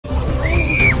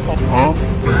Huh?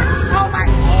 Oh my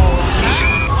god.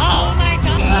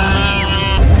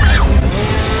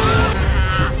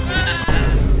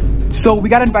 So we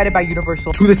got invited by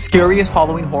Universal to the scariest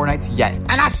Halloween Horror Nights yet.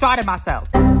 And I shot it myself.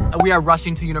 We are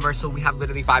rushing to Universal. We have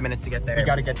literally 5 minutes to get there. We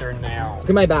gotta get there now. Look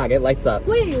at my bag, it lights up.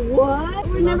 Wait, what?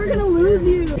 We're never gonna lose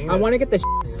you. I want to get the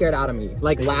scared out of me,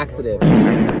 like laxative.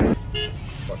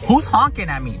 Who's honking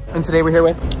at me? And today we're here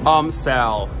with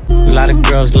Sal. A lot of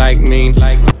girls like me,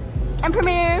 And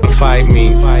Premiere. fight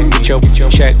me, choke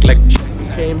check like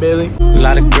Kane Bailey. a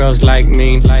lot of girls like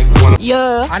me,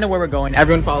 Yeah. I know where we're going.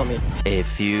 Everyone follow me. A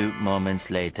few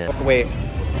moments later. Wait,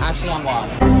 actually I'm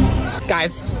lost.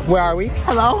 Guys, where are we?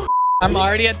 Hello? I'm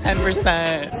already at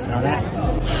 10%. Smell that?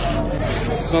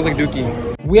 It smells like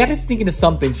dookie. We had to sneak into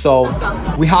something, so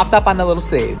we hopped up on the little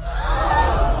stage.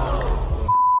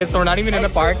 So we're not even in the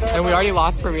park and we already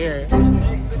lost Premiere.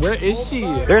 Where is she?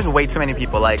 There's way too many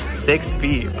people, like 6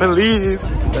 feet. Please.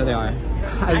 There they are.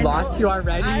 I lost you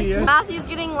already. Matthew's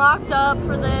getting locked up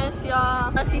for this, y'all.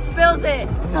 Unless he spills it.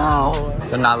 No.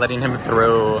 They're not letting him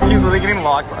through. He's literally getting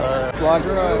locked up. Lock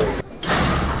her up.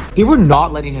 They were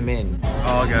not letting him in. It's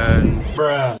all good.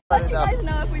 Bruh. Let you guys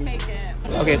know if we make it.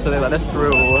 Okay, so they let us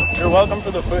through. You're welcome for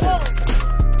the footage.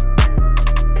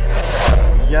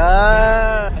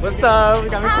 Yeah. What's up? We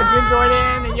got Mackenzie and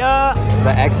Jordan. Yeah.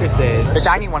 The Exorcist. Bitch,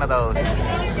 I need one of those.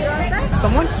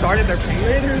 Someone started their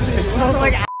period. It smells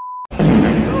like ass.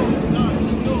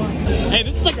 Hey,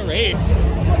 this is like a race.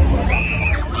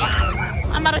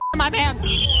 I'm about to my pants.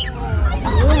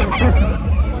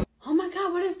 Oh my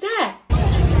god, what is that?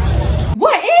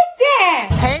 What is that?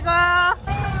 Hey girl.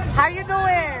 How you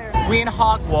doing? We in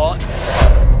Hogwarts.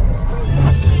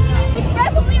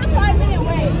 That's only a 5-minute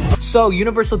wait. So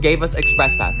Universal gave us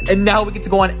express passes, and now we get to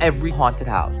go on every haunted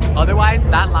house. Otherwise,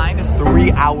 that line is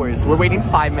 3 hours. We're waiting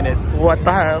 5 minutes. What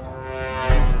the hell?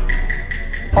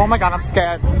 Oh my god, I'm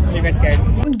scared. Are you guys scared?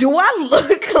 Do I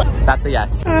look like... That's a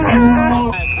yes.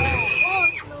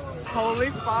 Holy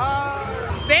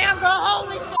fuck. Damn, girl,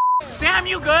 holy fuck. Damn,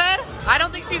 you good? I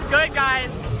don't think she's good, guys.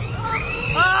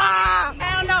 Ah!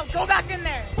 Hell no, go back in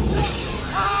there.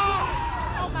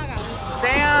 Oh my god.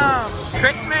 Damn.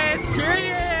 Christmas,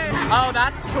 period. Oh,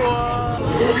 that's cool.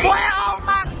 Boy, oh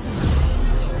my.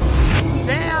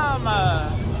 Damn.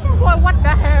 What the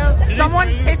hell? Someone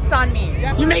pissed on me.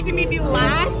 You making me be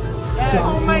last?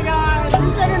 Oh my god.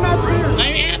 You said you're not scared. I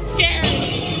am scared.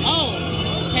 Oh.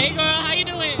 Hey girl, how you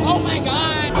doing? Oh my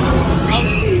god. Oh,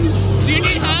 do you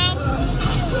need help?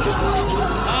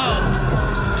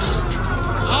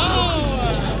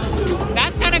 Oh.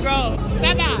 That's kind of gross.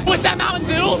 Step back. What's that Mountain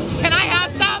Dew? Can I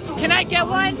have some? Can I get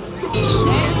one?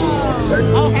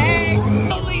 Oh, hey.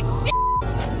 Holy shit.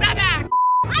 Step back.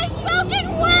 I'm soaking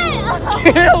wet!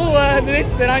 Ew, did they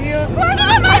spit on you? Squirted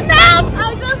on my mouth!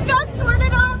 I just got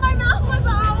squirted on, my mouth was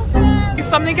open!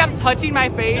 Something kept touching my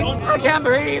face. I can't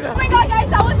breathe. Oh my god, guys,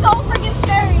 that was so freaking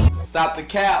scary! Stop the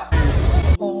cap.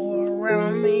 All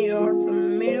around me are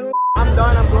familiar. I'm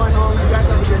done. I'm going home. You guys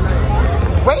have a good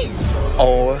night. Wait.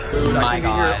 Oh my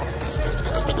god.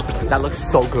 That looks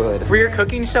so good. For your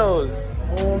cooking shows.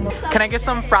 Can I get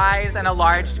some fries and a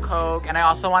large Coke? And I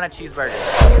also want a cheeseburger.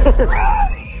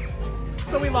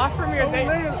 So we lost Premiere.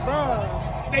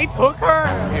 They took her.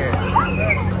 Here.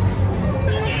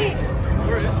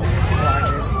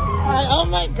 Oh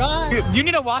my god. You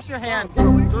need to wash your hands.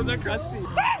 Those are crusty.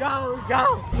 Go,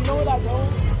 go. You know where that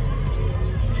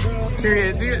goes?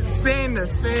 Period. Dude, spin.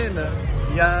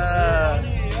 Yeah.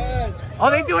 Yes. Oh,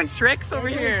 they doing tricks over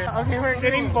here. Okay, we're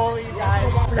getting bullied,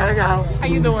 guys. We gotta go. How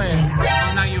you doing?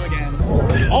 Oh, not you again.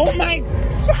 Oh my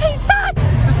Jesus!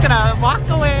 Just gonna walk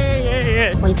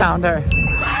away. We found her.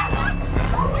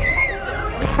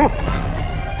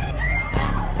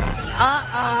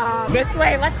 This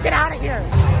way. Let's get out of here.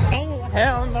 Oh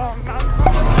hell no.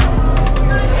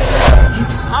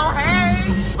 Oh hey.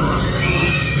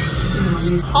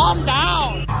 Calm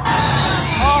down.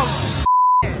 Oh.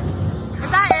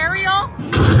 Is that Ariel?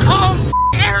 Oh,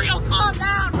 Ariel, calm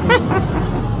down.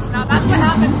 Now that's what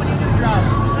happens when you do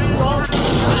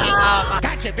drugs.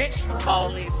 Gotcha, bitch.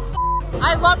 Holy.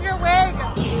 I love your wig.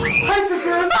 Hi,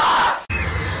 sisters.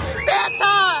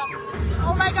 Santa.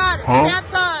 Oh my God,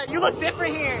 Santa, you look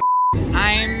different here.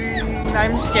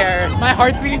 I'm scared. My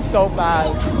heart's beating so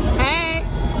fast. Hey.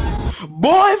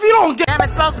 Boy, if you don't get. Damn, it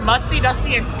smells musty,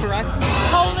 dusty, and crusty.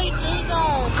 Holy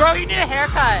Jesus. Girl, you need a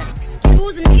haircut.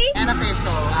 And a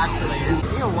facial, actually.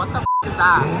 Ew, what the f is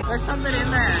that? There's something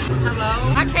in there.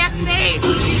 Hello? I can't see!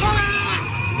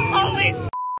 Holy s***.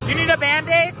 You need a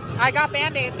Band-Aid? I got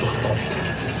Band-Aids.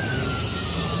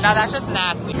 No, that's just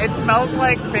nasty. It smells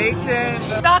like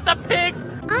bacon. Not the pigs!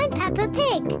 I'm Peppa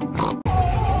Pig.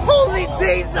 Who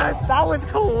Jesus, that was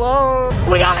close.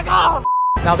 We gotta go.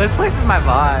 Now this place is my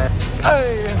vibe.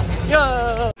 Hey,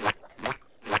 yeah.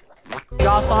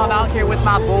 Y'all saw I'm out here with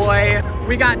my boy.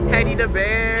 We got Teddy the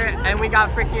Bear and we got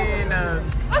freaking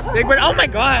Big Bird. Oh my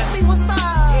god.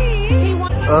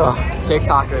 Ugh,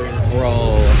 TikToker.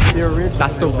 Bro. You're rich.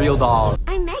 That's the real dog.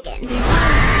 I'm Megan.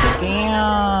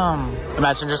 Damn.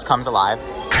 Imagine just comes alive.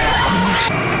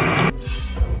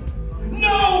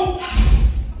 No!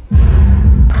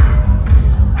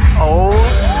 Oh.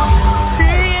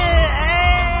 Period.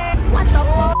 What the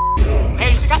fuck?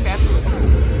 Hey, she got dancing.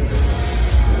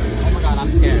 Oh my god,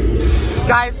 I'm scared.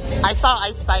 Guys, I saw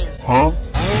Ice Spice. Huh?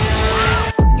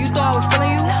 You thought I was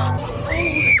feeling you?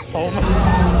 Oh my.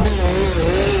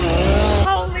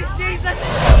 Holy Jesus.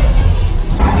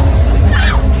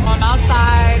 I'm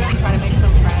outside. I'm trying to make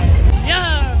some friends.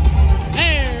 Yeah.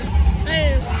 Hey.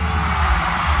 Hey.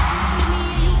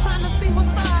 You trying to see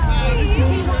what's up?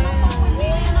 You wanna fuck with me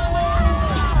and I'm a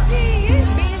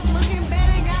bitch looking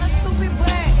better, got a stupid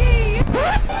butt.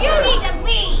 You need to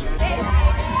leave.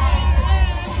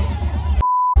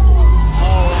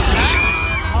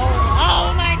 Oh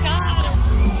my god.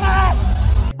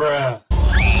 Bruh.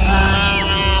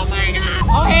 Oh my god.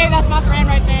 Oh hey, that's my friend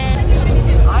right there.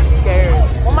 I'm scared.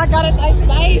 Oh my god, it's Ice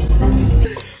Spice.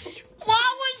 Why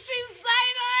would she say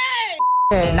that?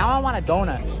 Okay, now I want a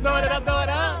donut. Blow it up, blow it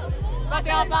up. Let's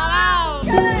all fall out.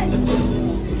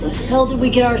 What the hell did we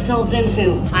get ourselves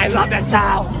into? I love this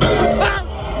sound.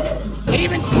 It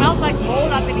even smells like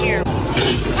mold up in here.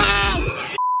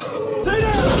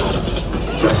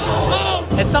 Oh,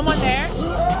 is someone there?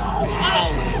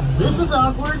 Oh. This is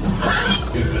awkward.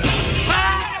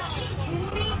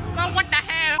 Oh, what the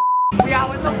hell? We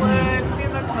out in the woods, we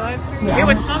in the country. Ew,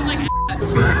 it smells like ass.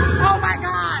 Oh my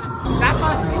god! That's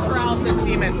my sleep paralysis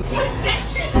demon.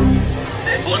 Possession!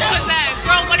 Who's possessed?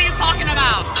 Bro, what are you talking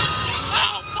about?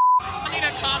 Oh, I need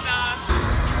to calm down.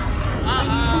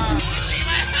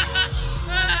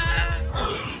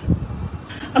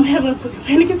 I'm having a fucking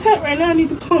panic attack right now. I need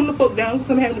to calm the fuck down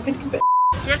because I'm having a panic attack.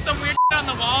 There's some weird shit on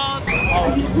the walls.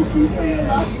 Oh.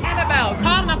 Annabelle,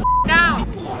 calm the down.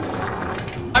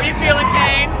 How you feeling,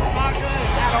 Kane? Not good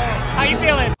at all. How you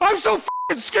feeling? I'm so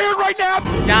scared right now.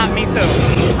 Yeah, me too.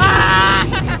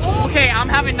 Ah! Okay, I'm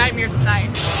having nightmares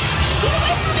tonight.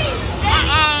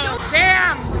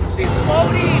 Damn, she's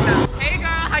floating. Hey girl,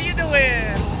 how you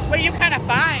doing? Wait, you kind of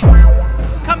fine.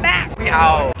 Come back.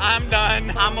 Yo, I'm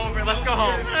done. I'm over. Let's go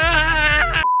home.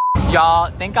 Y'all,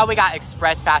 thank God we got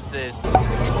express passes.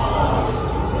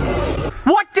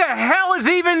 What the hell is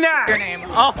even that? Your name?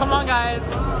 Oh, come on, guys.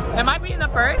 Am I being the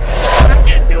first? I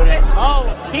can't do this. Oh,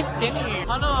 he's skinny.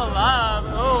 Tunnel of love.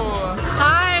 Oh,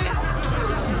 hi.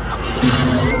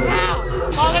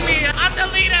 Ow. Follow me. I'm the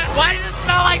leader. Why does it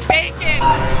smell like bacon?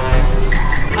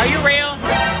 Are you real?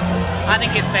 I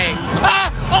think it's fake.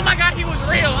 Ah! Oh my god, he was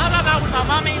real. I thought that was a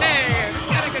mommy there.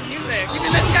 He got a good music.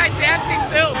 This guy's dancing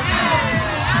too.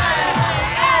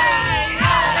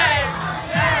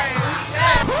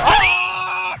 Oh!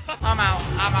 I'm out.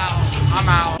 I'm out. I'm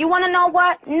out. You want to know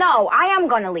what? No, I am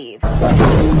gonna leave.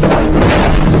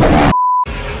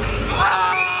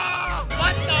 Ah!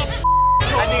 What the f?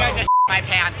 I think I just my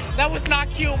pants. That was not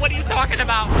cute. What are you talking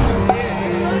about?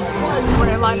 We're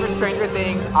in line for Stranger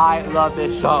Things. I love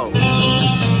this show.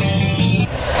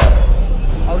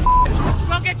 Oh,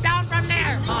 we'll get down from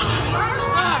there.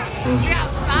 Get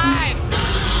outside.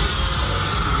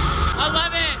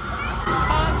 11.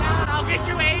 Calm down. I'll get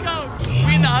you Agos.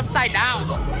 We're in the upside down.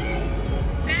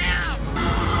 Damn.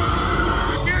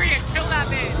 Furious, kill that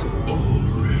bitch.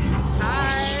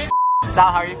 Hi.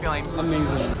 Sal, how are you feeling?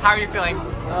 Amazing. How are you feeling?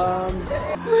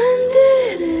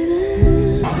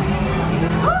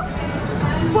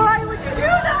 Why would you do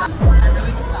that? I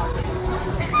really miss Sal.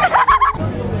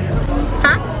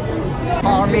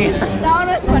 Oh, me. That one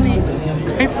was funny.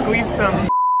 I squeezed him.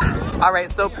 Alright,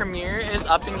 so Premiere is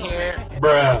up in here.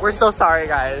 Bruh. We're so sorry,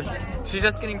 guys. She's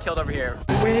just getting killed over here.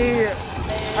 Wait,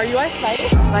 are you Ice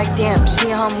Spice? Like, damn, she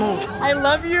in her mood. I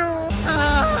love you.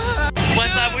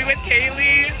 What's up? We with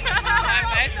Kaylee. I'm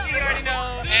Esty, you already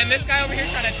know. And this guy over here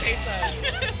trying to chase us.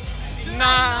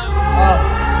 Nah. Oh,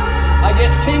 I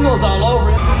get tingles all over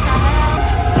it.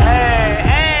 Hey,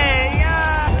 hey,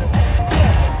 yeah.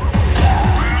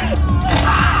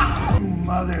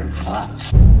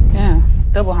 Motherfucker. Yeah,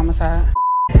 double homicide.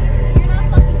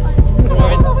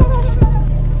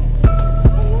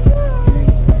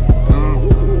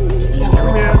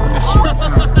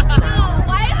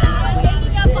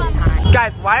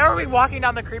 Guys, why are we walking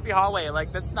down the creepy hallway?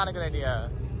 Like, this is not a good idea.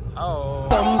 Oh.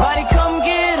 Somebody come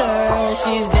get her.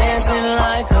 She's dancing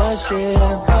like a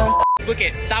stripper. Look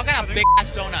it, Sal got a big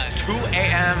ass donut. It's 2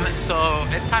 a.m. so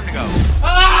it's time to go.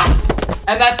 Ah!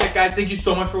 And that's it, guys. Thank you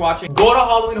so much for watching. Go to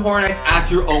Halloween Horror Nights at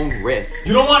your own risk.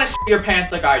 You don't want to shit your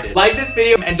pants like I did. Like this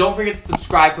video and don't forget to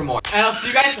subscribe for more. And I'll see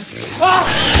you guys.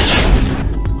 Ah!